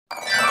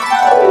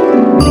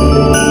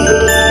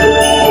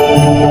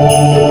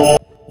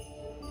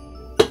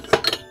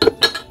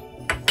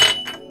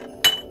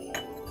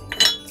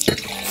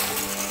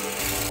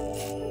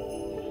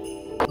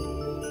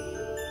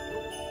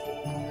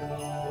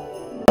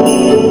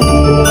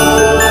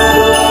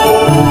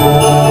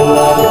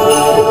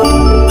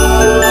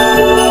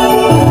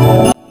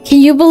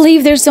you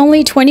believe there's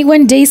only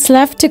 21 days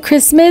left to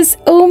Christmas?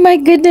 Oh my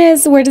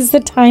goodness, where does the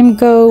time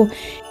go?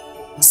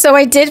 So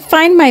I did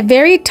find my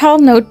very tall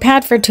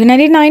notepad for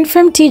 $2.99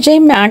 from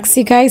TJ Maxx.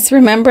 You guys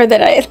remember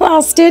that I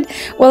lost it?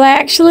 Well, I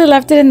actually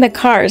left it in the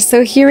car,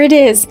 so here it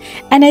is.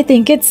 And I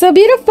think it's so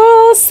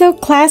beautiful, so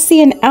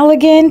classy and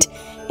elegant.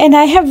 And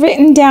I have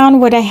written down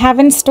what I have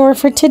in store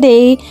for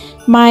today,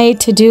 my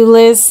to-do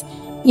list,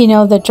 you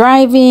know, the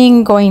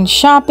driving, going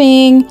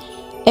shopping,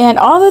 and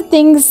all the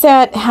things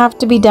that have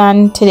to be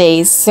done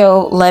today.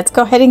 So let's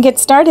go ahead and get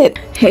started.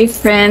 Hey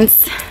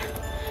friends,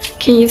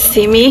 can you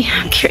see me?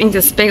 I'm carrying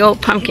this big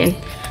old pumpkin,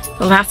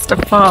 the last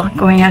of fall,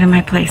 going out of my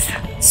place.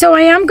 So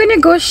I am going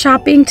to go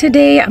shopping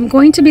today. I'm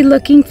going to be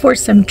looking for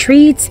some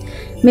treats,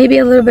 maybe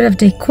a little bit of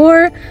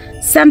decor,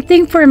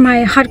 something for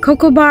my hot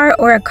cocoa bar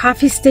or a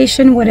coffee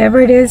station, whatever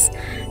it is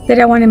that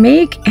I want to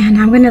make. And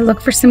I'm going to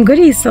look for some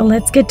goodies. So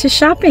let's get to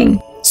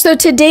shopping. So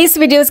today's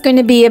video is going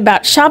to be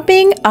about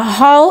shopping, a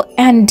haul,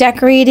 and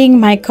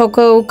decorating my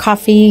cocoa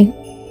coffee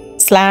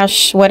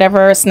slash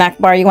whatever snack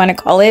bar you want to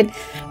call it.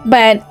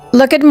 But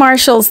look at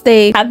Marshall's.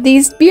 They had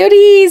these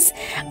beauties.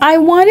 I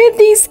wanted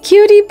these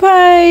cutie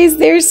pies.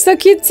 They're so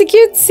cutesy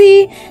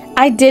cutesy.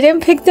 I didn't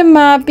pick them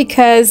up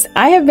because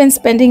I have been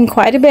spending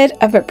quite a bit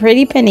of a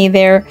pretty penny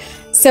there.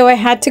 So I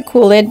had to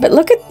cool it. But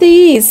look at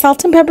these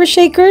salt and pepper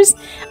shakers.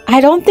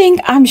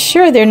 I'm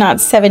sure they're not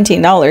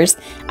 $17.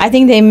 I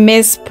think they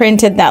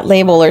misprinted that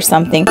label or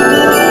something.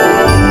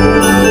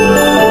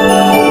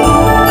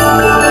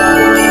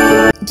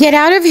 Get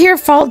out of here,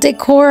 fall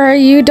decor.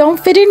 You don't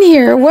fit in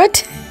here.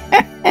 What?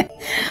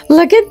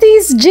 Look at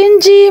these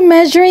gingy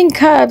measuring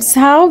cups.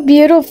 How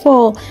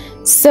beautiful.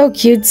 So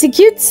cutesy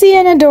cutesy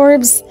and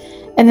adorbs.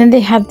 And then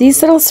they have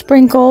these little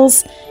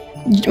sprinkles.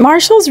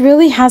 Marshall's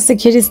really has the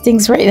cutest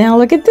things right now.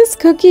 Look at this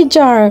cookie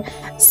jar.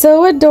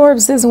 So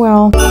adorbs as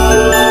well.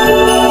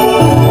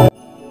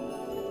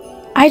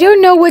 I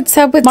don't know what's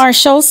up with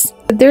Marshall's.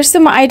 There's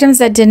some items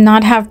that did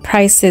not have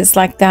prices,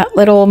 like that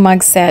little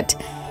mug set.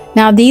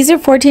 Now these are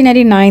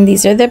 $14.99.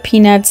 These are the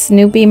Peanuts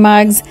Snoopy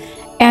mugs.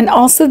 And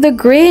also the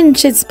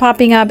Grinch is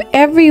popping up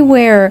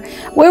everywhere.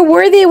 Where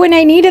were they when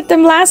I needed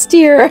them last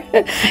year?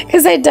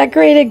 Because I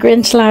decorated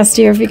Grinch last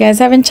year. If you guys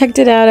haven't checked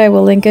it out, I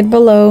will link it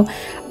below.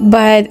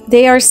 But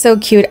they are so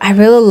cute. I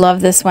really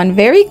love this one.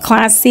 Very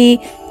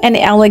classy and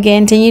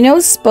elegant. And you know,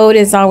 Spode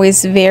is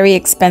always very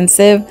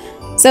expensive.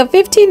 So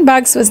 15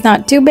 bucks was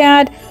not too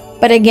bad.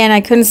 But again, I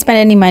couldn't spend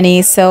any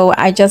money. So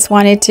I just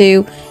wanted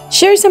to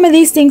share some of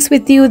these things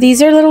with you.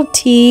 These are little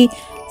tea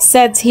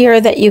sets here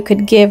that you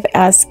could give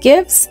as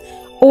gifts.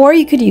 Or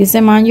you could use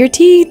them on your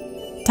tea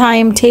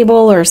time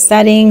table or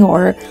setting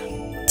or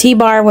tea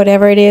bar,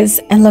 whatever it is.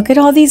 And look at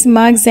all these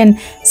mugs. And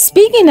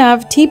speaking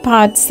of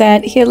teapot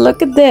set, here,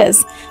 look at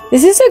this.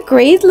 This is a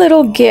great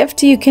little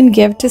gift you can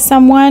give to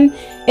someone.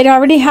 It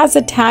already has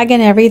a tag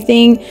and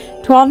everything.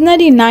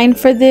 $12.99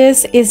 for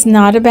this is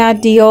not a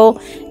bad deal.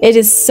 It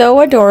is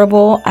so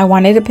adorable. I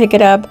wanted to pick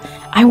it up.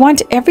 I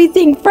want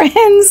everything,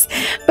 friends,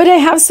 but I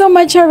have so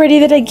much already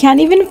that I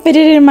can't even fit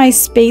it in my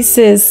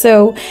spaces.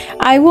 So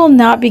I will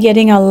not be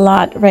getting a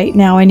lot right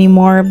now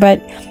anymore,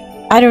 but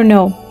I don't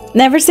know.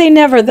 Never say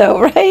never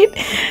though, right?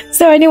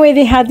 So anyway,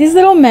 they had these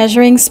little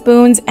measuring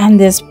spoons and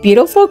this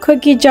beautiful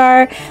cookie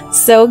jar.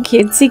 So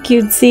cutesy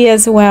cutesy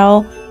as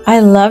well. I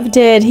loved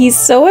it. He's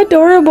so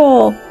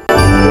adorable.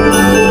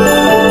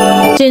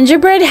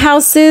 Gingerbread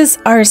houses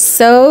are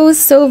so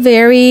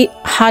very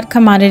hot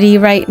commodity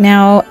right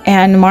now,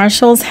 and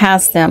Marshall's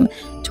has them.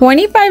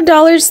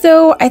 $25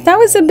 though, I thought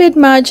was a bit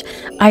much.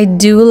 I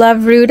do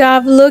love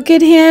Rudolph. Look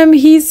at him.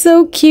 He's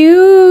so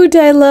cute.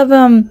 I love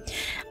him.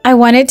 I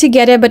wanted to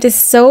get it, but it's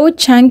so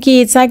chunky.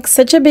 It's like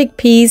such a big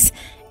piece,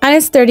 and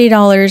it's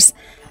 $30.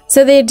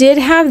 So they did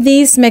have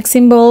these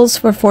mixing bowls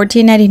for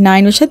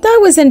 $14.99, which I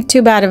thought wasn't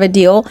too bad of a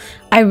deal.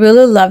 I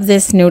really love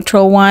this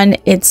neutral one.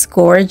 It's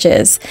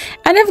gorgeous.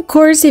 And of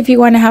course, if you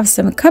want to have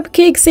some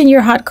cupcakes in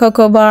your hot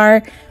cocoa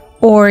bar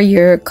or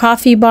your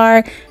coffee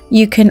bar,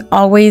 you can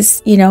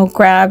always, you know,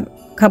 grab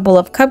a couple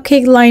of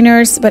cupcake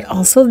liners. But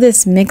also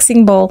this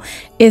mixing bowl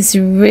is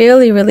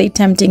really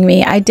tempting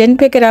me. I didn't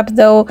pick it up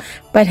though,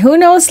 but who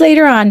knows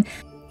later on.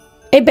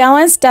 A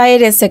balanced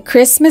diet is a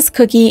Christmas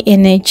cookie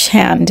in each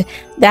hand.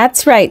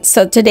 That's right.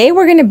 So today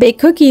we're going to bake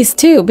cookies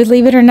too,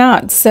 believe it or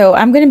not. So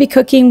I'm going to be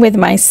cooking with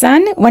my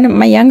son,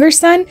 my younger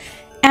son,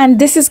 and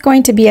this is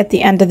going to be at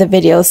the end of the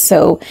video.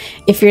 So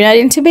if you're not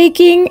into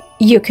baking,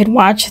 you could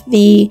watch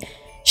the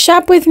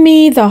shop with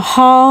me, the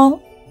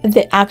haul,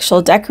 the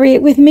actual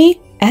decorate with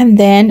me, and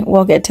then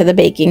we'll get to the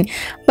baking.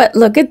 But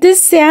look at this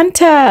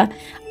Santa.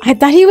 I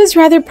thought he was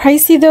rather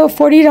pricey though,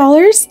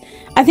 $40.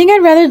 I think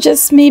I'd rather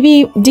just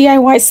maybe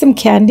DIY some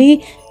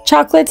candy,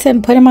 chocolates,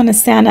 and put them on a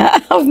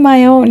Santa of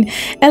my own.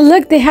 And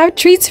look, they have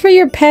treats for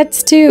your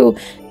pets too.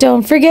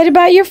 Don't forget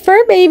about your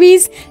fur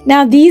babies.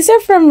 Now, these are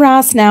from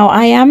Ross now.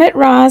 I am at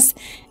Ross,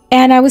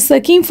 and I was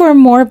looking for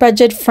more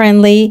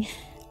budget-friendly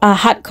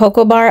hot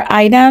cocoa bar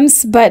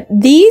items, but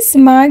these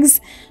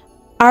mugs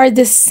are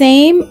the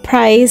same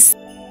price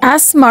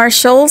as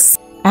Marshall's.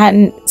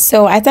 And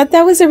so I thought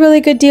that was a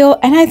really good deal.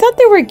 And I thought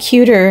they were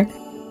cuter.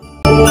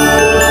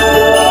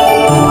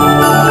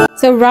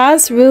 So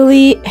Ross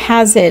really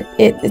has it.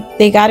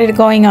 They got it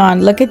going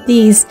on. Look at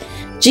these.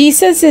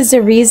 Jesus is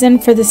the reason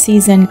for the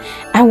season.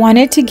 I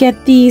wanted to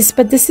get these,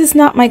 but this is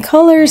not my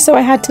color, so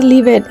I had to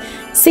leave it.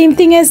 Same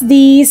thing as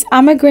these.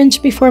 I'm a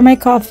Grinch before my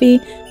coffee.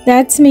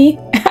 That's me.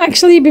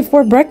 Actually,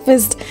 before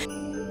breakfast.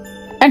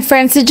 And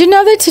friends, did you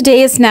know that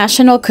today is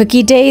National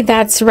Cookie Day?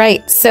 That's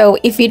right. So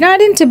if you're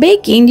not into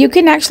baking, you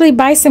can actually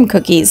buy some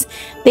cookies.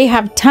 They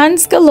have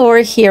tons galore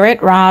here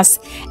at Ross,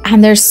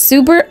 and they're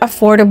super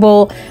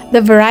affordable.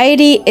 The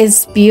variety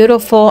is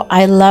beautiful.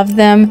 I love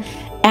them.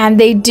 And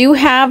they do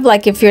have,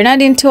 like, if you're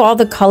not into all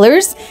the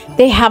colors,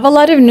 they have a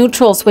lot of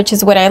neutrals, which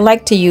is what I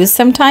like to use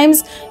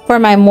sometimes for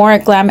my more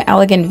glam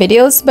elegant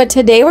videos. But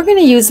today we're going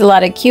to use a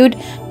lot of cute,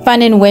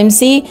 fun, and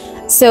whimsy.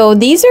 So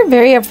these are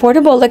very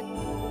affordable.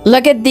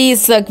 Look at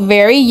these, look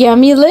very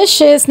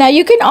yummy-licious. Now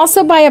you can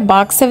also buy a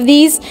box of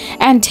these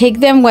and take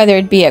them, whether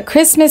it be a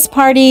Christmas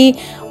party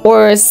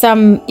or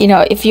some, you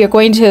know, if you're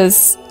going to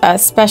a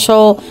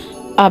special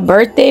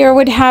birthday or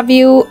what have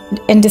you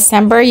in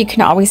December, you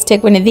can always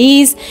take one of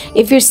these.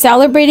 If you're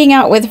celebrating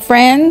out with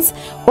friends,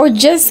 or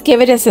just give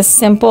it as a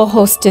simple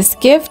hostess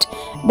gift,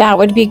 that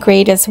would be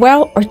great as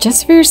well, or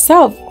just for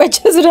yourself,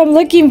 which is what I'm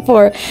looking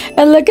for.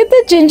 And look at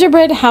the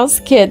gingerbread house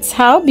kits.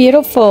 How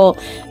beautiful.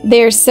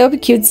 They're so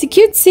cutesy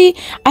cutesy.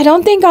 I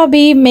don't think I'll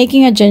be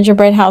making a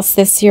gingerbread house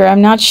this year.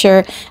 I'm not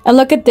sure. And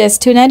look at this,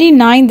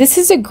 $2.99. This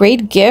is a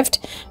great gift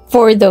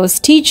for those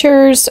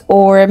teachers,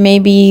 or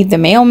maybe the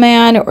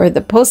mailman, or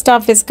the post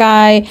office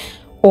guy,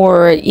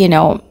 or, you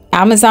know,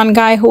 Amazon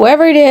guy,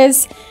 whoever it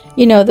is.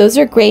 You know, those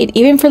are great,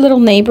 even for little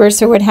neighbors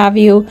or what have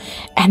you.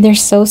 And they're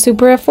so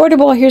super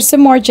affordable. Here's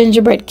some more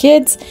gingerbread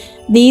kids.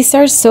 These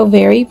are so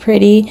very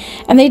pretty.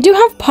 And they do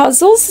have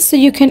puzzles, so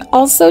you can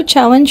also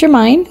challenge your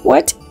mind.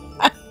 What?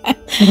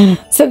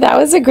 So that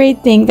was a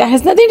great thing. That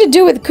has nothing to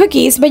do with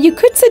cookies, but you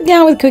could sit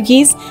down with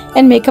cookies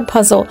and make a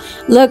puzzle.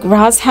 Look,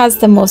 Ross has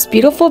the most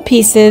beautiful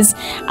pieces.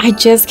 I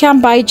just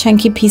can't buy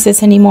chunky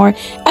pieces anymore.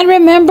 And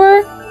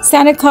remember,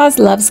 Santa Claus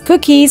loves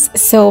cookies,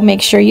 so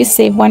make sure you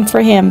save one for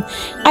him.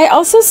 I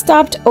also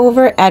stopped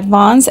over at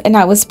Vaughn's, and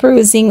I was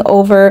perusing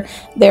over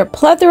their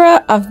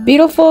plethora of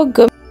beautiful,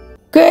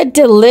 good,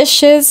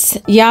 delicious,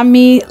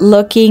 yummy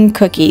looking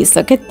cookies.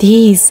 Look at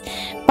these.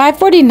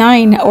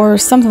 $5.49 or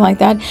something like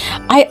that.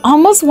 I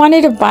almost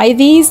wanted to buy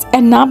these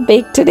and not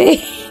bake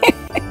today.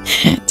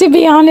 To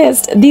be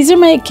honest, these are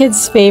my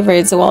kids'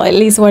 favorites. Well, at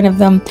least one of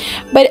them.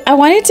 But I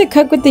wanted to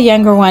cook with the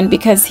younger one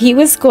because he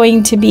was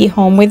going to be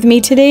home with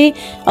me today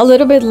a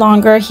little bit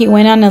longer. He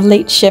went on a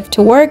late shift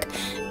to work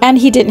and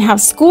he didn't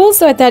have school,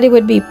 so I thought it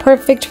would be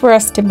perfect for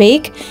us to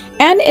bake.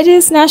 And it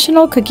is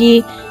National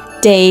Cookie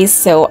Day,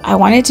 so I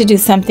wanted to do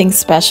something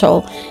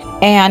special.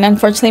 And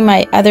unfortunately,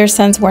 my other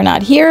sons were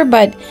not here,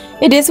 but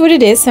it is what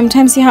it is.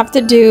 Sometimes you have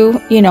to do,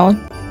 you know,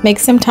 make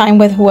some time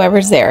with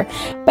whoever's there.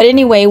 But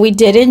anyway, we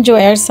did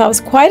enjoy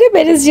ourselves quite a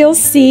bit, as you'll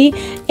see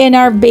in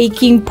our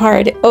baking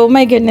part. Oh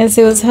my goodness,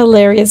 it was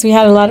hilarious. We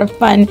had a lot of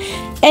fun.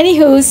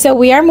 Anywho, so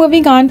we are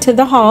moving on to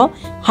the haul.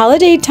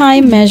 Holiday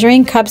time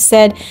measuring cup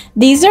set.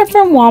 These are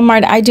from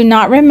Walmart. I do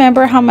not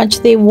remember how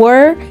much they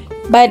were,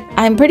 but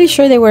I'm pretty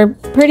sure they were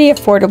pretty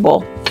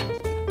affordable.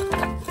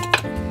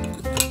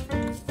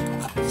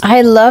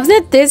 I love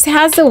that this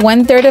has a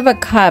 1/3 of a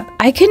cup.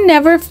 I can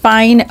never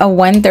find a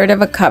 1/3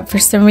 of a cup for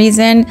some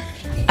reason.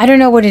 I don't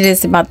know what it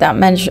is about that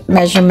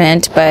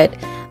measurement, but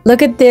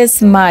look at this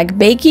mug.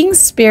 Baking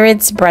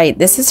Spirits Bright.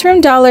 This is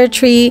from Dollar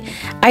Tree.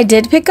 I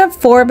did pick up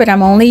 4, but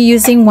I'm only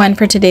using 1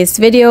 for today's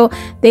video.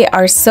 They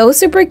are so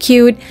super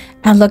cute.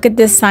 And look at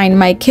this sign.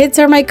 My kids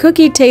are my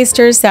cookie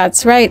tasters.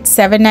 That's right,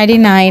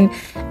 $7.99.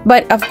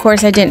 But of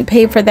course, I didn't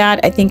pay for that.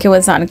 I think it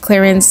was on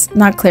clearance.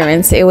 Not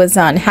clearance. It was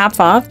on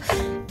half off.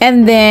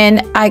 And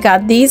then I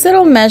got these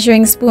little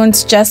measuring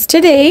spoons just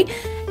today.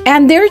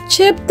 And they're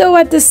chipped though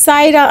at the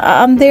side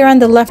there on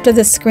the left of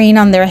the screen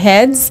on their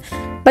heads.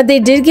 But they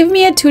did give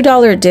me a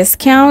 $2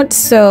 discount.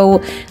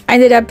 So I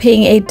ended up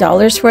paying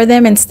 $8 for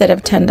them instead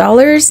of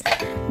 $10.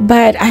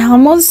 But I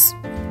almost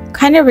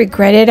kind of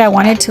regret it. I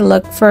wanted to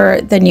look for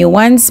the new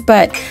ones,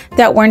 but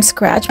that weren't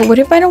scratched. But what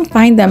if I don't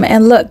find them?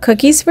 And look,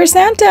 cookies for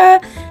Santa.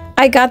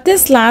 I got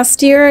this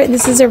last year.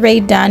 This is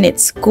already done.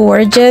 It's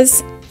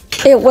gorgeous.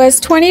 It was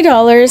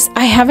 $20.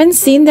 I haven't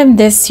seen them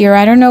this year.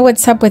 I don't know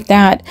what's up with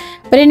that.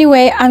 But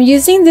anyway, I'm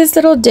using this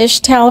little dish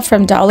towel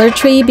from Dollar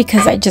Tree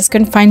because I just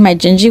couldn't find my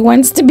Gingy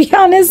ones, to be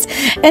honest.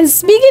 And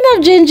speaking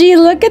of Gingy,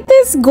 look at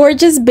this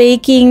gorgeous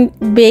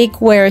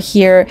bakeware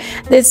here.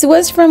 This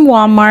was from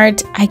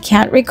Walmart. I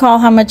can't recall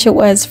how much it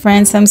was,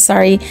 friends. I'm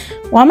sorry.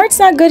 Walmart's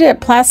not good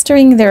at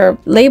plastering their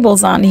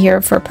labels on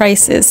here for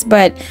prices,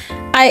 but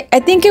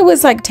I think it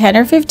was like $10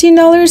 or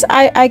 $15.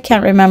 I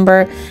can't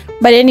remember.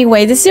 But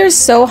anyway, these are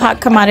so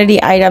hot commodity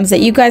items that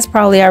you guys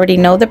probably already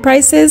know the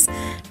prices.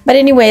 But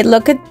anyway,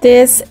 look at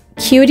this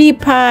cutie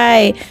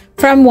pie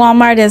from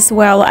Walmart as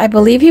well. I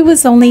believe he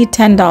was only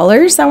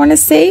 $10, I want to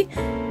say.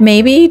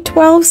 Maybe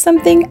 12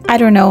 something, I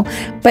don't know,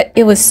 but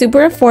it was super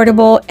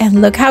affordable,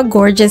 and look how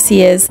gorgeous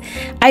he is.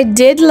 I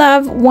did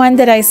love one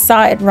that I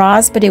saw at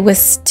Ross, but it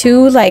was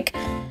too like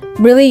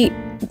really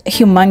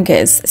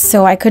humongous,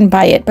 so I couldn't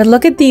buy it. But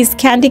look at these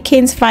candy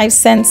canes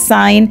 5-cent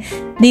sign.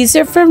 These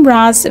are from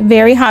Ross,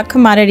 very hot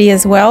commodity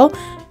as well,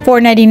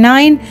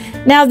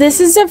 $4.99. Now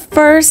this is the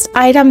first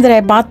item that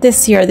I bought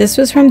this year. This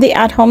was from the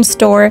at-home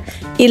store,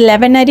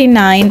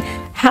 $11.99.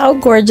 How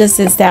gorgeous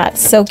is that?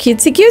 So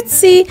cutesy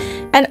cutesy.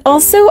 And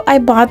also I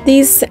bought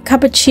these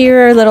cup of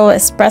cheer little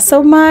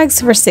espresso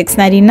mugs for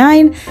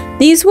 $6.99.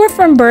 These were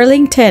from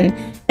Burlington,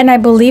 and I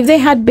believe they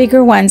had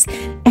bigger ones.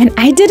 And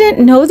I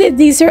didn't know that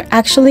these are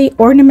actually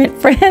ornament,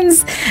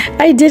 friends.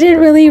 I didn't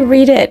really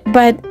read it,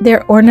 but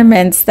they're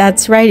ornaments.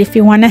 That's right. If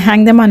you want to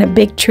hang them on a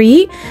big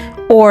tree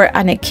or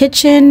on a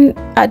kitchen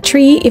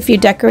tree, if you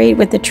decorate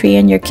with the tree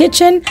in your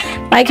kitchen.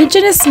 My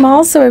kitchen is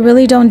small, so I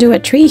really don't do a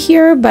tree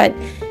here, but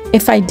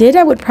if I did,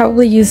 I would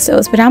probably use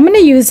those, but I'm going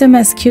to use them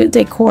as cute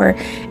decor.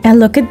 And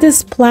look at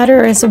this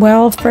platter as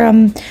well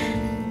from,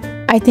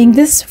 I think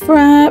this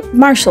from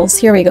Marshall's.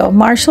 Here we go.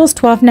 Marshall's,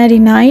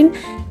 $12.99.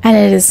 And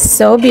it is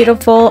so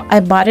beautiful. I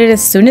bought it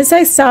as soon as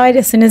I saw it,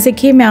 as soon as it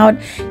came out.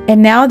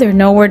 And now they're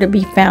nowhere to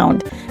be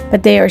found.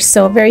 But they are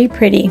so very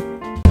pretty.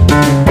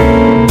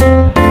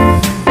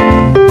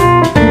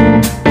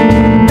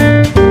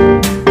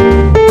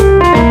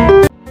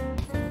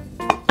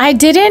 I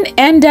didn't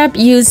end up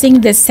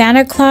using the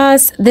Santa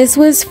Claus. This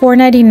was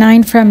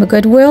 $4.99 from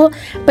Goodwill,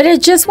 but I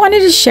just wanted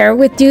to share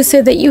with you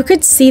so that you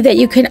could see that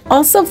you can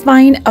also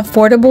find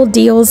affordable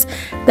deals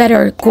that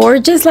are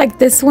gorgeous, like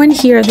this one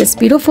here, this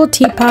beautiful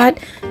teapot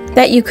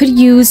that you could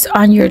use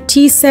on your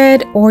tea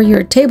set or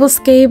your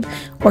tablescape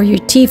or your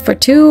tea for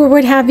two or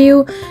what have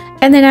you.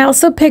 And then I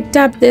also picked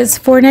up this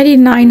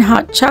 $4.99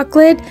 hot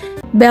chocolate,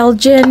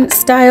 Belgian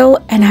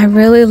style, and I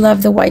really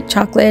love the white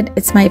chocolate.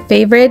 It's my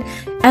favorite.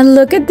 And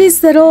look at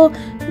these little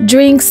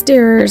drink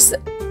stirrers,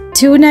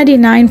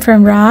 $2.99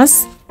 from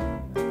Ross.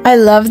 I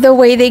love the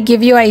way they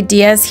give you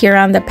ideas here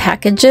on the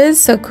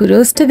packages, so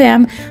kudos to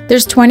them.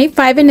 There's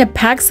 25 in a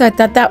pack, so I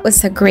thought that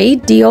was a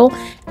great deal.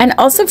 And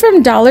also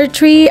from Dollar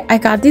Tree, I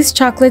got these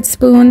chocolate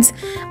spoons,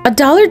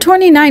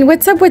 $1.29.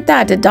 What's up with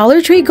that? Did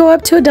Dollar Tree go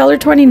up to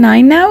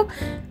 $1.29 now?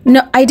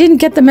 No, I didn't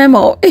get the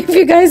memo. If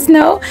you guys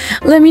know,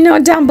 let me know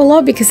down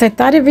below, because I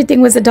thought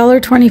everything was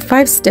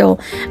 $1.25 still.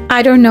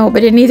 I don't know,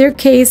 but in either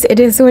case, it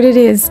is what it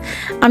is.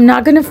 I'm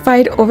not going to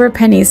fight over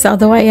pennies,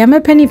 although I am a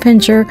penny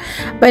pincher.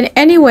 But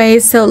anyway,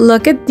 so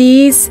look at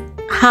these.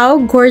 How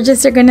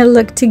gorgeous they're going to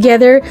look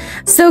together.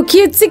 So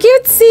cutesy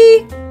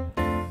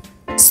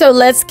cutesy. So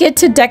let's get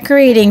to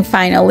decorating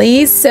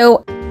finally.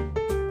 So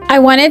I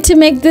wanted to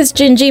make this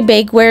gingy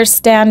bakeware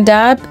stand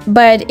up,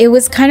 but it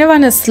was kind of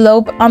on a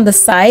slope on the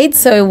side,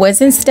 so it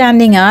wasn't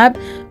standing up,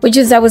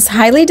 I was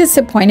highly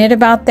disappointed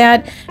about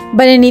that.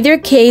 But in either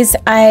case,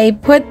 I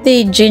put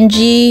the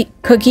gingy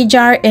cookie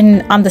jar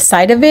on the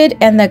side of it,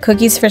 and the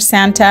cookies for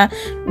Santa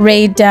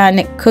Ray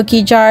Dunn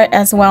cookie jar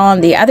as well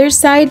on the other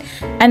side,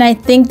 and I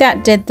think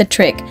that did the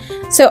trick.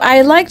 So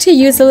I like to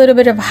use a little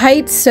bit of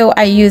height, so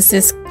I use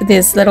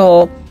this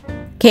little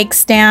cake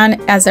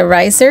stand as a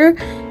riser.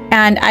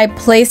 And I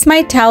place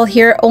my towel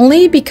here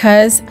only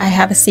because I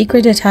have a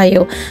secret to tell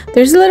you.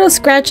 There's a little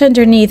scratch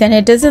underneath and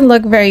it doesn't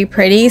look very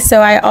pretty,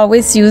 so I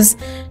always use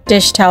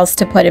dish towels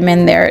to put them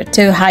in there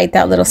to hide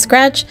that little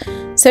scratch.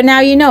 So now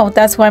you know,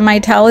 that's why my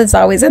towel is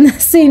always in the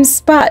same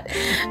spot.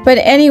 But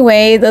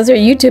anyway, those are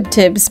YouTube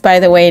tips, by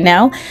the way,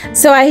 now.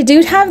 So I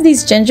do have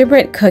these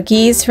gingerbread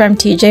cookies from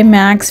TJ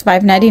Maxx,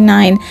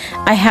 $5.99.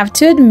 I have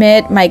to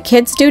admit, my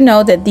kids do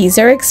know that these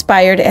are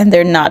expired and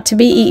they're not to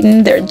be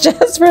eaten. They're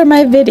just for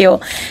my video.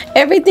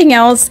 Everything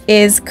else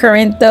is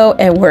current though,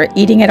 and we're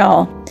eating it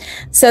all.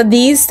 So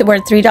these were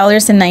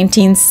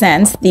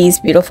 $3.19, these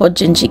beautiful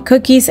gingy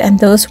cookies, and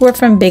those were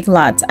from Big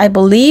Lots. I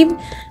believe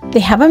they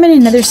have them in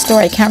another store.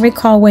 I can't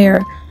recall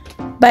where.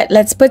 But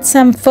let's put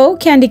some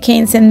faux candy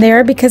canes in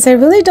there because I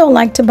really don't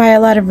like to buy a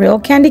lot of real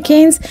candy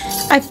canes.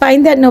 I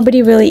find that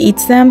nobody really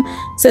eats them,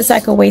 so it's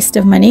like a waste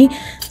of money.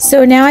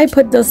 So now I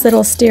put those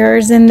little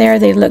stirrers in there.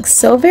 They look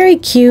so very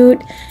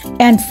cute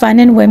and fun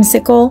and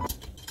whimsical.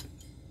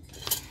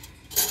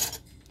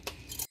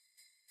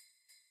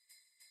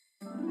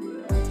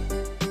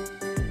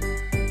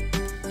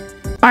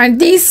 Aren't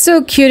these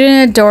so cute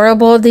and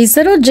adorable? These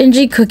little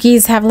gingy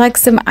cookies have like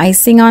some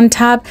icing on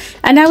top,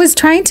 and I was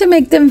trying to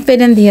make them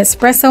fit in the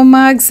espresso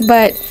mugs,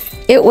 but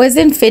it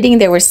wasn't fitting.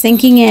 They were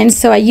sinking in,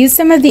 so I used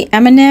some of the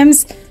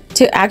M&Ms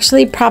to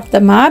actually prop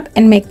them up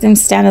and make them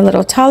stand a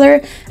little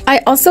taller. I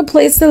also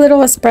placed the little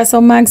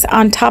espresso mugs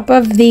on top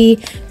of the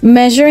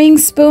measuring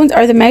spoons,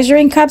 or the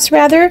measuring cups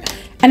rather,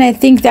 and I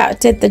think that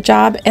did the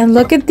job. And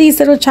look at these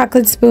little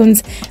chocolate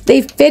spoons.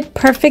 They fit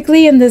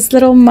perfectly in this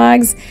little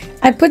mugs.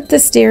 I put the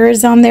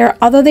stirrers on there,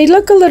 although they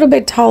look a little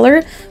bit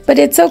taller, but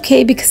it's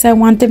okay because I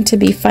want them to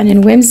be fun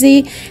and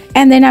whimsy.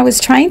 And then I was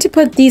trying to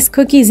put these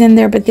cookies in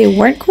there, but they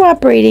weren't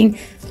cooperating.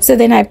 So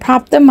then I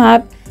propped them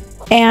up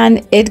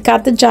and it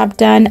got the job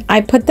done.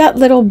 I put that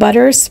little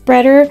butter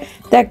spreader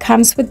that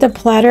comes with the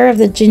platter of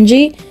the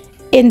gingy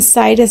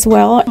inside as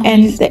well,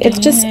 and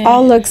it just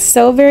all looks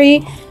so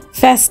very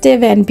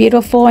festive and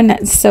beautiful, and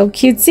it's so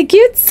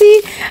cutesy.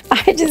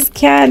 I just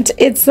can't.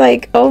 It's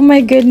like, oh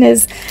my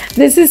goodness,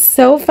 this is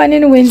so fun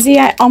and whimsy.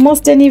 I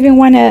almost didn't even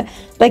want to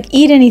like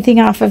eat anything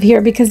off of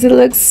here because it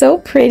looks so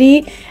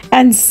pretty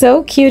and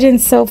so cute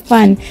and so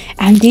fun.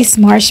 And these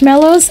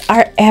marshmallows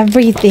are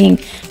everything,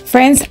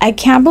 friends. I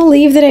can't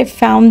believe that I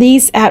found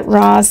these at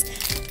Ross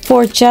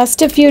for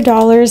just a few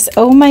dollars.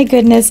 Oh my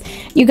goodness.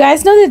 You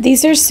guys know that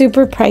these are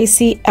super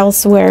pricey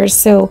elsewhere,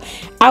 so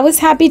I was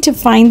happy to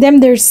find them.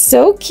 They're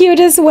so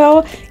cute as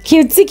well.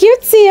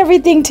 Cutesy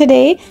everything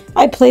today.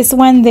 I placed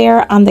one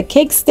there on the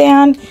cake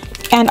stand,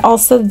 and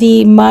also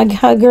the mug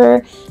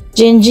hugger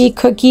gingy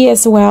cookie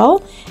as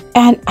well.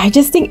 And I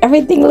just think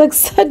everything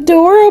looks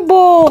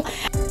adorable.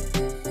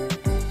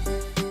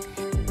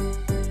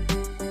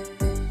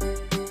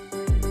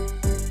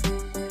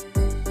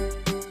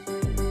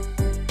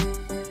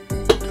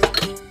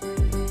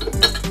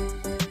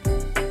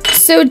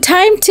 So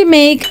time to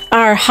make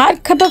our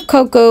hot cup of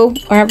cocoa,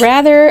 or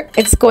rather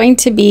it's going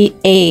to be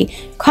a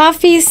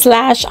coffee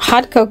slash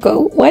hot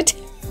cocoa. What?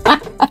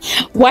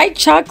 White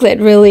chocolate,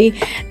 really.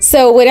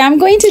 So what I'm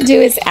going to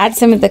do is add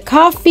some of the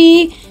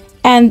coffee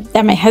and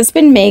that my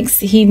husband makes.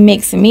 He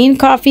makes a mean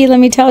coffee, let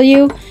me tell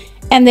you.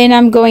 And then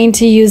I'm going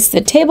to use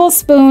the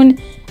tablespoon,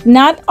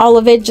 not all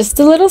of it, just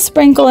a little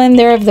sprinkle in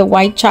there of the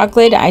white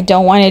chocolate. I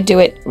don't want to do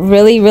it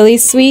really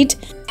sweet.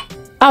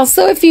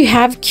 Also, if you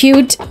have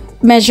cute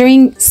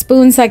measuring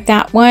spoons like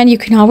that one, you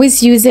can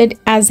always use it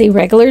as a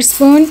regular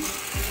spoon.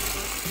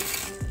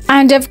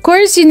 And of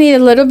course you need a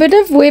little bit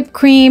of whipped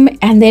cream,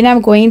 and then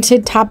I'm going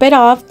to top it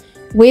off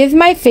with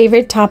my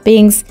favorite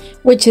toppings,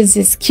 which is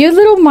this cute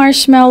little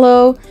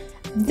marshmallow,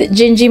 the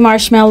gingy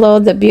marshmallow,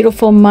 the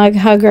beautiful mug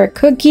hugger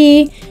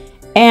cookie,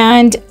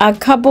 and a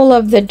couple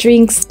of the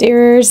drink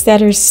stirrers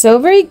that are so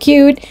very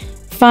cute,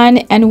 fun,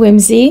 and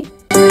whimsy.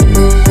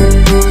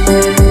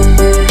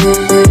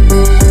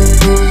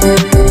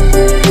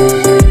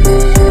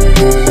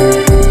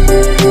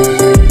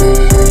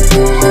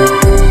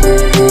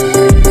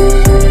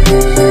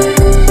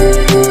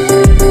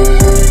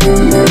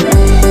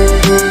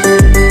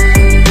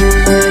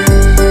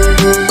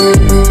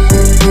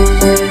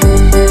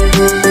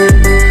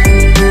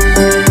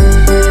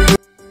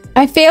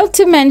 I failed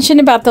to mention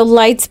about the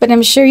lights, but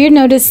I'm sure you're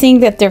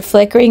noticing that they're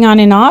flickering on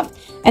and off,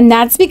 and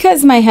that's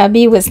because my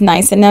hubby was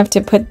nice enough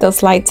to put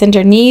those lights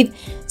underneath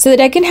so that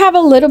I can have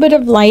a little bit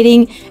of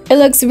lighting. It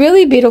looks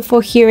really beautiful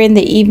here in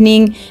the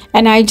evening,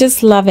 and I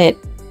just love it.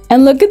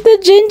 And look at the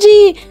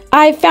gingy.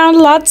 I found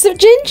lots of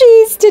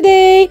gingies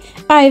today.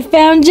 I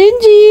found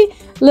gingy.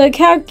 Look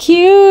how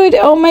cute.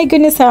 Oh my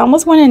goodness, I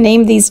almost want to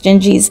name these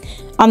gingies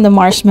on the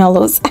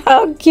marshmallows.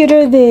 How cute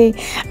are they?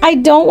 I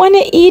don't want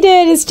to eat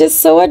it. It's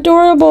just so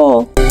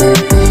adorable.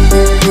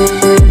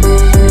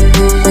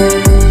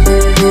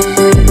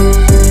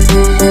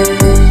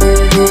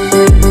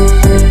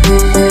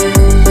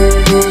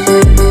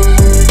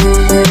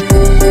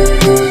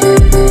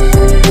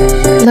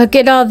 Look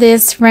at all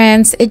this,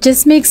 friends. It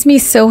just makes me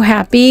so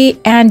happy.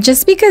 And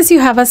just because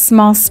you have a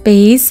small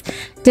space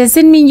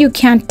doesn't mean you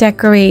can't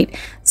decorate.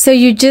 So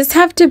you just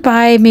have to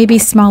buy maybe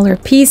smaller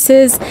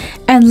pieces.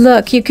 And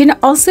look, you can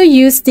also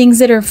use things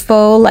that are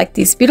faux, like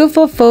these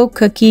beautiful faux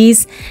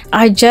cookies.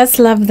 I just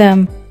love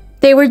them.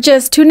 They were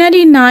just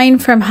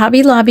 $2.99 from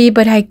Hobby Lobby,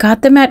 but I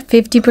got them at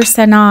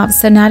 50% off,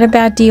 so not a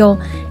bad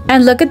deal.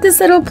 And look at this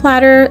little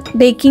platter,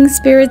 Baking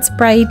Spirits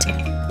Bright.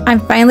 I'm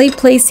finally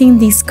placing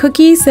these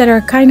cookies that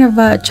are kind of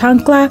a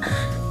chancla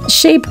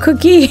shaped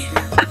cookie.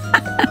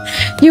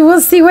 You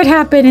will see what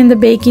happened in the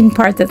baking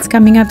part that's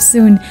coming up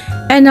soon.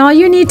 And all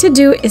you need to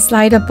do is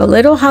light up a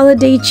little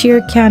holiday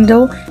cheer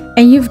candle,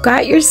 and you've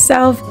got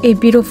yourself a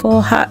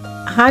beautiful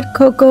hot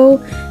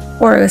cocoa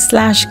or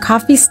slash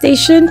coffee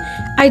station.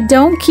 I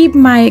don't keep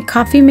my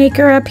coffee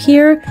maker up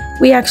here.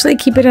 We actually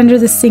keep it under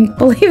the sink,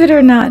 believe it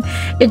or not.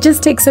 It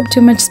just takes up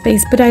too much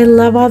space, but I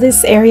love all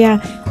this area.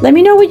 Let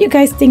me know what you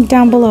guys think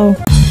down below.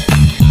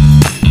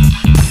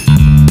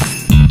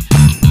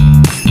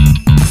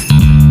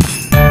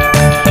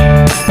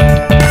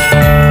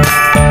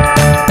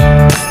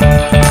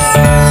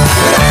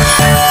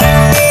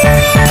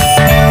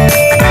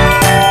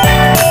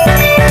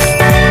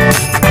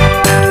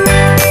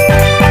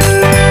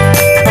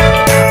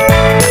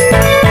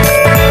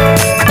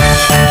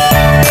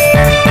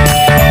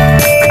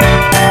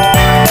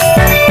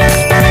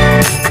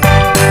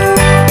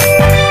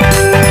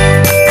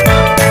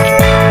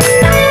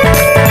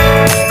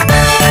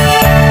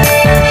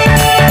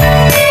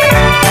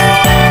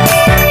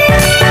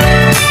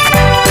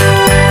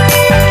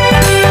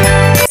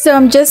 So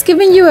I'm just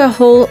giving you a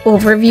whole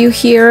overview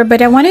here,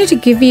 but I wanted to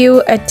give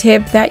you a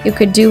tip that you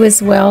could do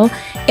as well.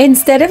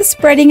 Instead of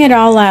spreading it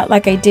all out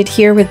like I did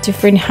here with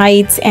different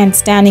heights and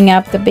standing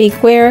up the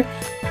bakeware,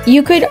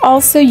 you could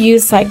also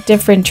use like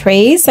different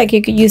trays. Like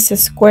you could use a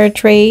square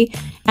tray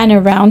and a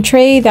round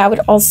tray, that would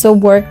also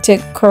work to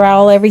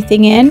corral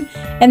everything in,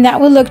 and that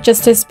would look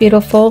just as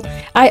beautiful.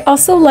 I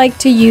also like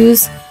to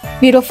use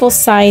beautiful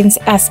signs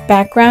as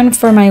background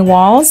for my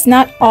walls.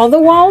 Not all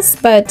the walls,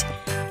 but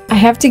I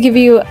have to give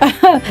you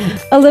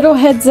a little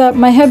heads up.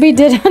 My hubby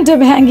did end up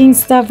hanging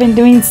stuff and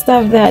doing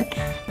stuff that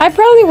I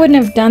probably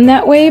wouldn't have done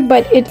that way,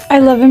 but I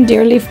love him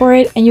dearly for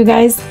it, and you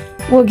guys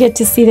will get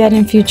to see that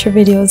in future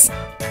videos.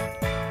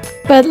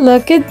 But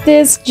look at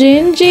this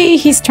Gingy.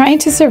 He's trying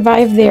to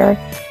survive there,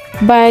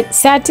 but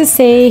sad to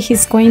say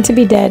he's going to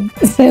be dead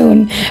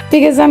soon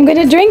because I'm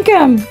gonna drink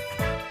him.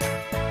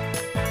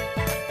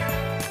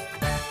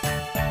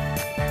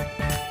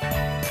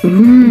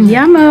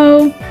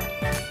 Yummo.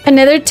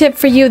 Another tip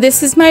for you,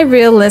 this is my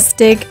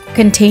realistic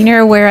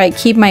container where I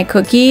keep my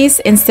cookies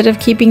instead of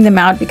keeping them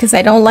out because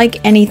I don't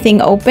like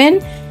anything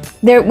open.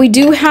 There we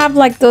do have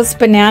like those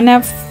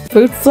banana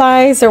fruit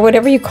flies or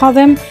whatever you call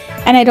them,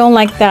 and I don't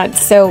like that.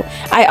 So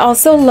I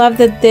also love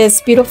that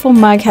this beautiful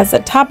mug has a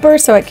topper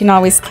so I can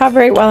always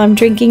cover it while I'm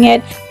drinking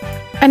it.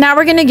 And now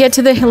we're gonna get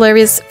to the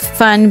hilarious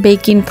fun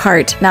baking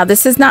part. Now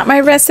this is not my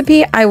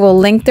recipe. I will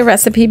link the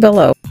recipe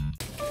below.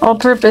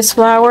 All-purpose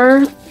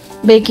flour,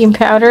 baking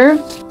powder,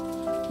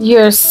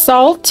 your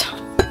salt,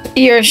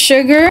 your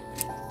sugar,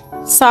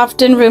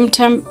 softened room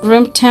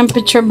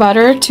temperature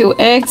butter, 2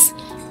 eggs,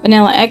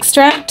 vanilla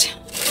extract,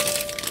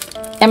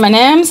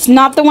 M&Ms,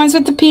 not the ones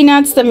with the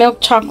peanuts, the milk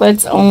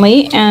chocolates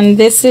only, and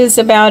this is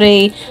about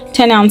a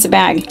 10-ounce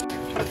bag.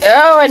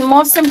 Oh, and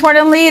most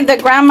importantly, the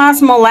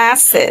grandma's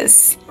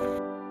molasses.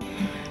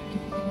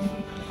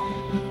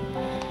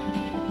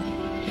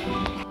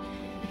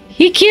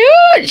 He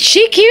cute,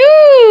 she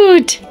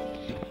cute.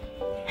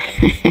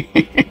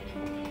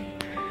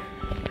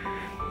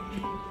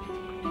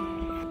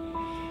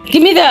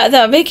 Give me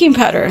the baking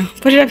powder.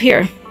 Put it up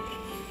here.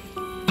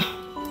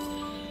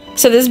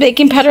 So this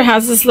baking powder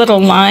has this little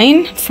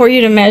line for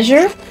you to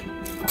measure.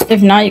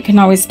 If not, you can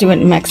always do it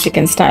in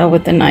Mexican style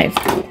with the knife.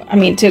 I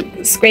mean,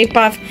 to scrape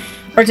off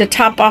or to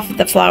top off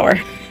the flour.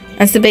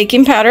 That's the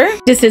baking powder.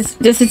 Does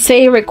it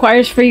say it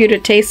requires for you to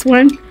taste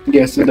one?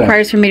 Yes, it does.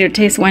 Requires for me to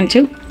taste one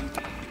too.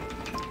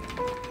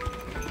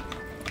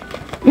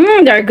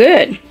 They're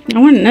good. I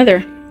want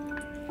another.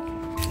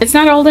 It's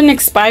not old and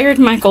expired,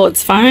 Michael.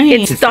 It's fine.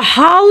 It's the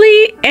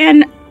holly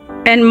and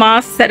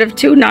moss set of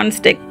 2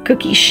 nonstick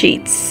cookie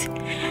sheets.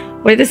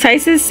 Where the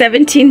size is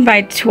 17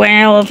 by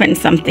 12 and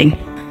something.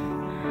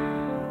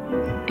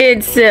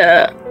 It's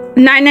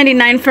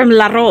 $9.99 from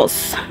La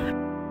Rose.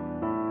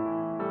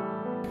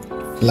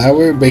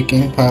 Flour,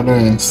 baking powder,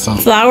 and salt.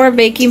 Flour,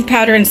 baking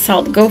powder, and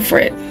salt. Go for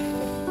it.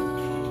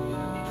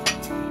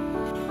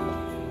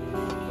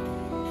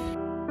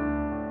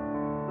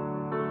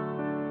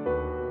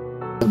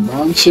 The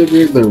brown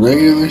sugar, the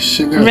regular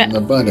sugar, and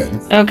the butter.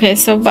 Okay,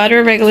 so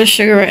butter, regular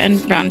sugar,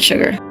 and brown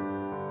sugar.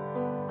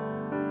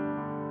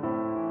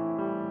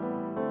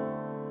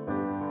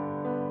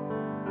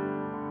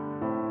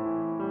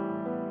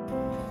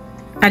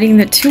 Adding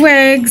the 2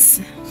 eggs.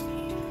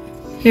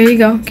 Here you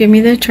go. Give me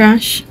the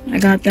trash. I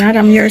got that.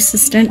 I'm your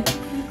assistant.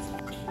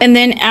 And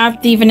then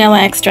add the vanilla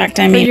extract.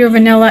 Put your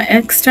vanilla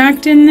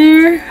extract in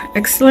there.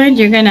 Excellent.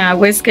 You're gonna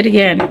whisk it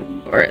again,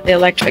 or the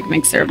electric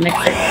mixer.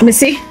 Let me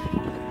see.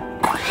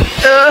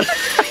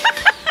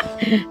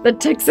 The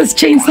Texas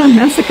Chainsaw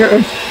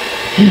Massacre.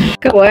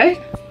 Go what?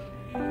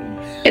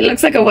 It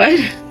looks like a what?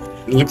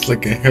 It looks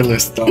like a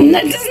hairless dog.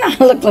 That does not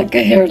look like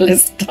a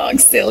hairless dog,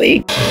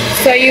 silly.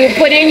 So you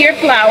put in your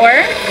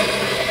flour,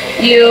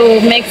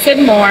 you mix it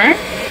more,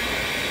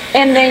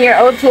 and then your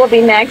oats will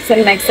be next,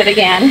 and mix it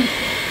again.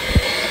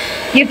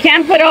 You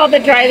can't put all the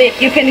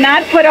you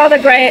cannot put all the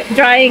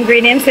dry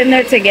ingredients in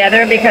there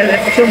together because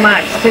it's too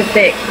much, too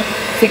thick.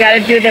 So you got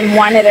to do them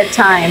one at a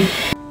time.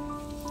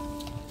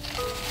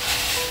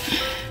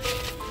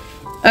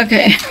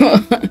 Okay,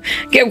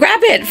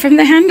 grab it from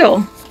the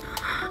handle.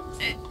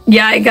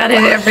 Yeah, I got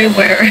it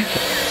everywhere.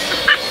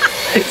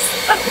 There's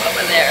some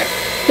over there.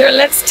 Here,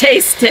 let's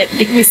taste it.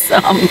 Give me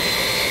some.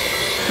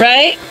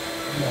 Right?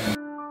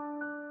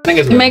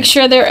 Make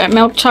sure they're at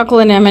milk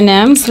chocolate and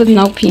M&Ms with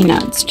no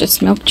peanuts.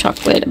 Just milk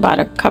chocolate, about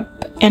 1.25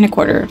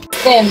 cups.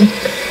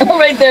 Spin.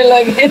 Right there,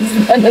 like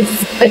it's gonna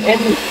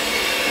spin.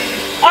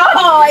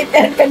 Oh, I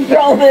can't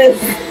control this.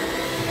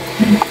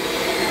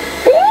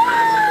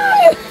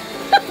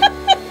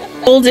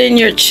 Hold in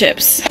your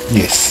chips.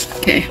 Yes.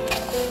 Okay.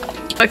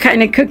 What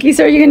kind of cookies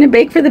are you going to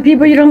bake for the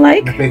people you don't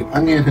like? I bake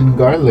onion and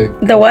garlic.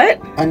 The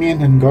what?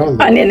 Onion and garlic.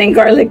 Onion and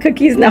garlic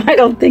cookies? No, I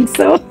don't think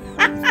so.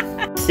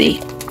 Let's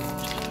see.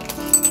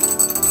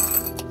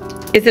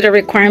 Is it a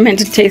requirement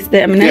to taste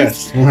the M&Ms?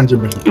 Yes,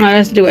 100%. Oh,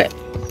 let's do it.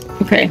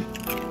 Okay.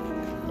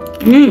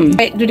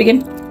 Wait, do it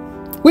again.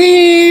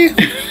 Whee!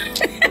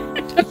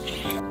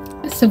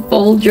 So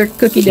fold your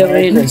cookie dough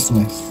in. Merry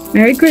Christmas.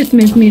 Merry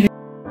Christmas, Meter.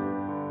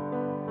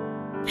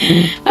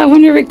 I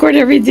want to record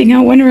everything. I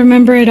want to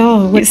remember it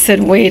all. You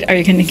said, wait, are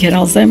you going to get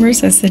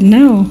Alzheimer's? I said,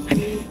 no.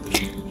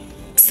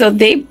 So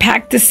they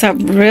packed this up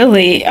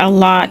really a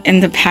lot in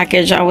the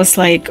package. I was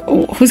like,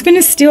 oh, who's going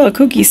to steal a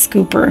cookie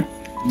scooper?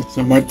 It's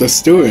a Martha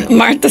Stewart.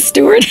 Martha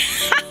Stewart.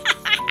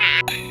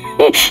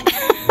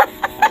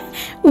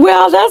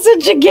 Well, that's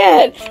what you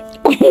get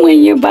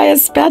when you buy a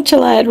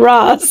spatula at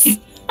Ross.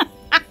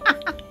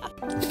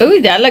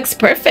 Ooh, that looks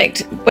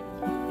perfect.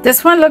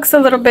 This one looks a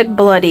little bit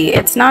bloody.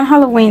 It's not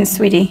Halloween,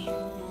 sweetie.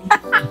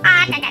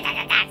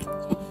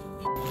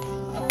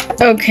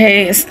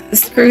 Okay,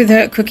 screw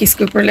the cookie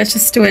scooper. Let's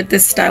just do it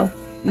this style.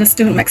 Let's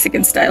do it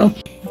Mexican style.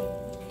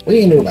 What do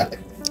you know about it?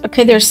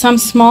 Okay, there's some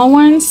small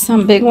ones,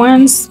 some big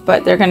ones,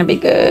 but they're gonna be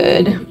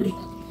good.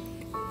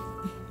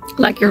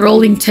 Like your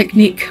rolling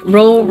technique.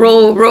 Roll,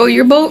 roll, roll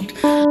your boat.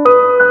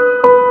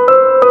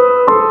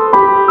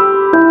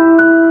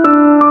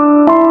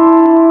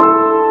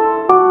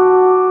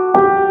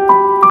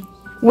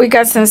 We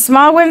got some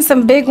small ones,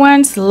 some big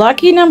ones.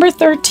 Lucky number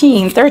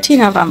 13.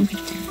 13 of them.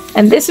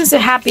 And this is a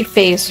happy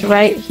face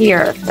right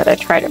here that I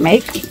try to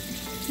make.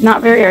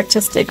 Not very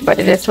artistic, but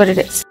it is what it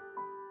is.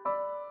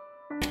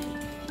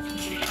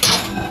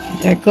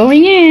 They're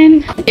going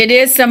in. It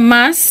is a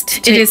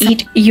must to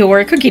eat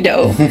your cookie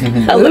dough.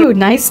 Hello,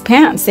 nice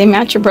pants. They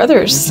match your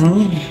brother's.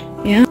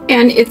 Yeah.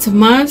 And it's a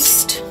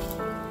must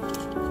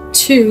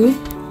to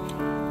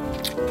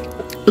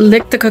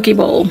lick the cookie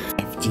bowl.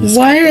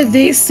 Why are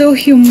they so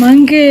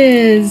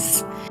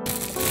humongous?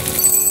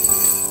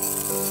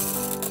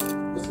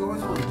 What's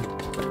going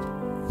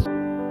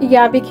on?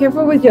 Yeah, be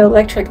careful with your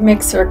electric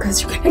mixer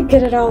because you're gonna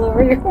get it all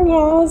over your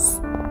walls.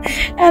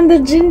 And the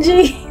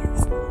gingies.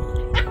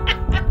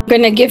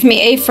 Gonna give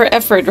me A for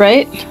effort,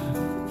 right?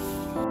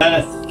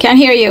 Yes. Can't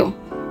hear you.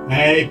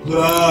 A+.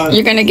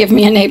 You're gonna give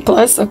me an A+,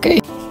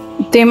 okay.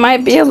 They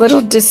might be a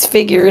little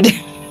disfigured.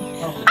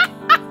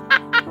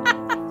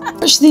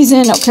 Push these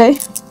in, okay?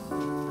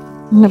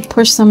 I'm gonna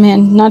push some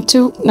in, not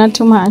too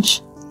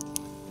much.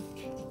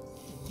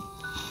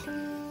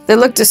 They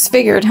look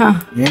disfigured,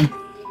 huh? Yeah.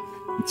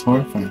 It's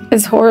horrifying.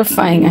 It's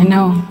horrifying, I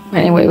know.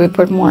 Anyway, we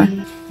put more.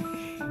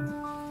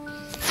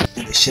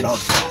 Get this shit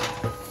off.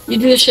 You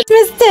do the shit.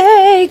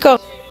 Mistake! Oh.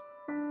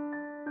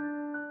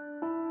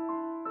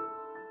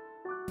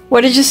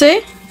 What did you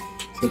say?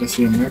 So that's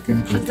the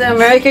American cookie. The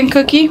American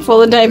cookie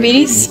full of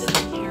diabetes?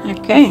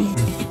 Okay.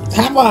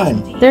 Come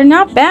on. They're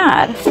not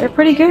bad. They're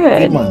pretty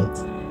good. Come on.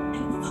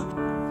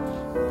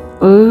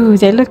 Ooh,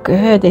 they look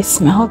good. They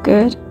smell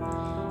good.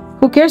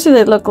 Who cares if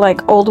they look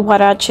like old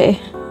huarache?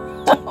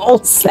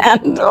 Old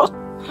sandal.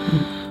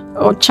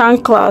 Oh,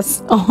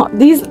 chanclas. Oh,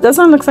 this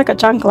one looks like a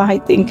chancla, I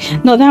think.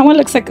 No, that one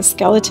looks like a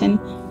skeleton.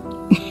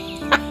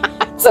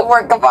 It's a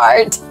work of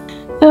art.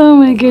 Oh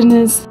my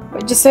goodness.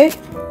 What'd you say?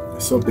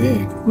 It's so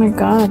big. Oh my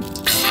god.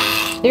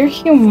 They're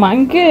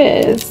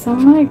humongous. Oh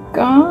my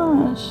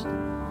gosh.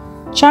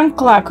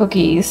 Chancla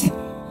cookies.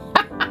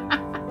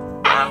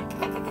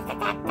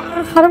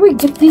 How do we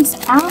get these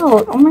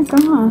out? Oh my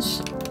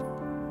gosh.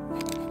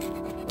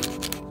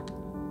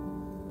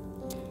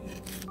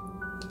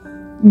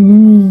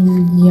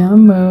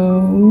 Yummo.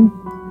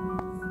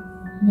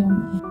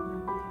 Yum.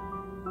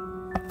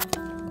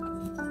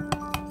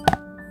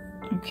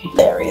 Okay,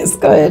 there he is.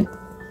 Good.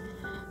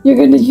 You're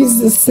gonna use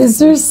the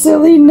scissors,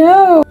 silly?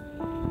 No.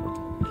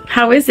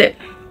 How is it?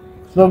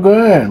 So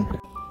good.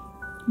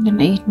 I'm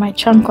gonna eat my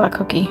chancla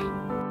cookie.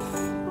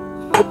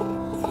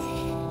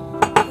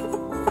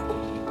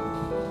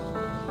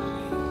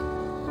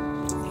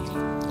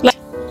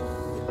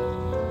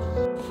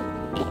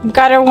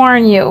 Gotta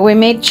warn you, we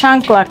made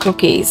chancla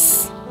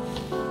cookies.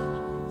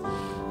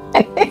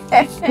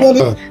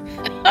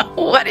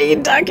 What are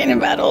you talking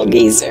about, old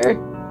geezer?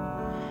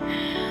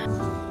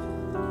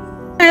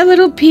 A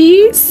little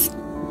piece.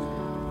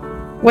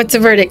 What's the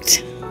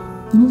verdict?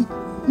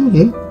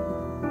 Mm-hmm.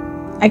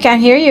 I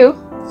can't hear you.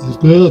 It's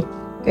good.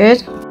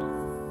 Good.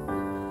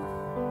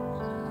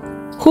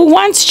 Who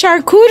wants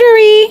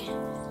charcuterie?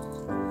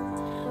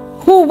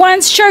 Who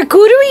wants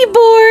charcuterie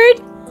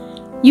board?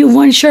 You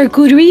want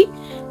charcuterie?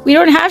 We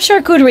don't have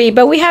charcuterie,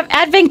 but we have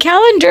advent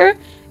calendar.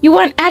 You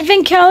want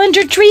advent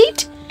calendar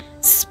treat?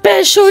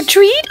 Special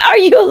treat? Are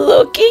you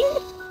looking?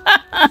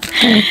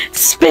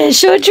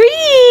 Special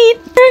treat.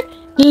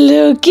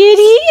 Look at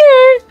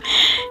here.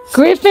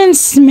 Griffin's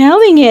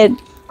smelling it.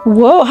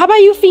 Whoa, how about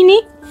you,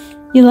 Feeny?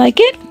 You like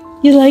it?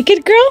 You like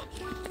it, girl?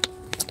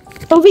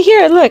 Over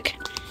here, look.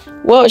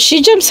 Whoa,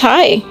 she jumps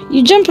high.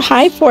 You jump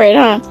high for it,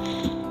 huh?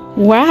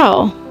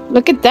 Wow,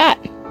 look at that.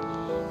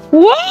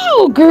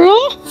 Whoa,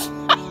 girl.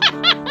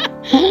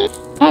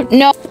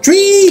 No.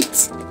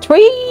 Treats!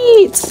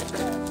 Treats.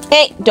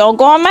 Hey, don't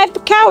go on my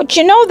couch.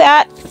 You know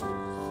that.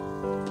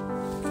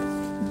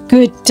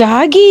 Good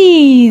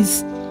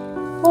doggies.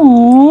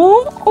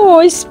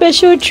 Oh,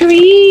 special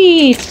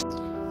treat.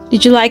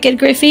 Did you like it,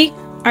 Griffey?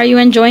 Are you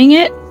enjoying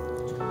it?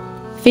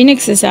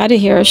 Phoenix is out of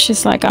here.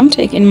 She's like, I'm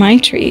taking my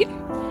treat.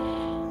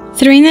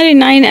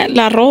 $3.99 at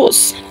La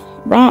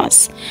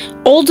Ross.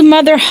 Old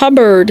Mother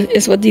Hubbard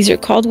is what these are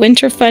called.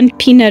 Winter Fun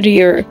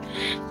Peanutier.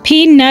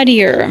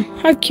 Peanutier.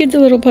 How cute the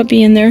little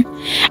puppy in there.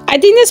 I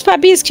think this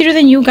puppy is cuter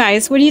than you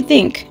guys. What do you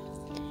think?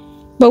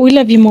 But we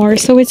love you more,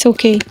 so it's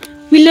okay.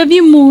 We love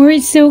you more.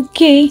 It's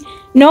okay.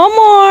 No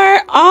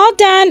more. All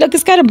done. Look,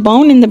 it's got a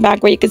bone in the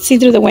back where you can see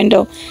through the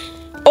window.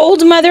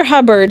 Old Mother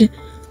Hubbard.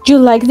 Do you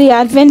like the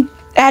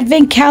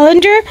advent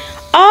calendar?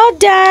 All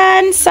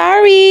done.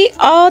 Sorry.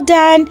 All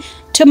done.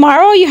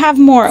 Tomorrow you have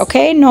more,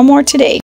 okay? No more today.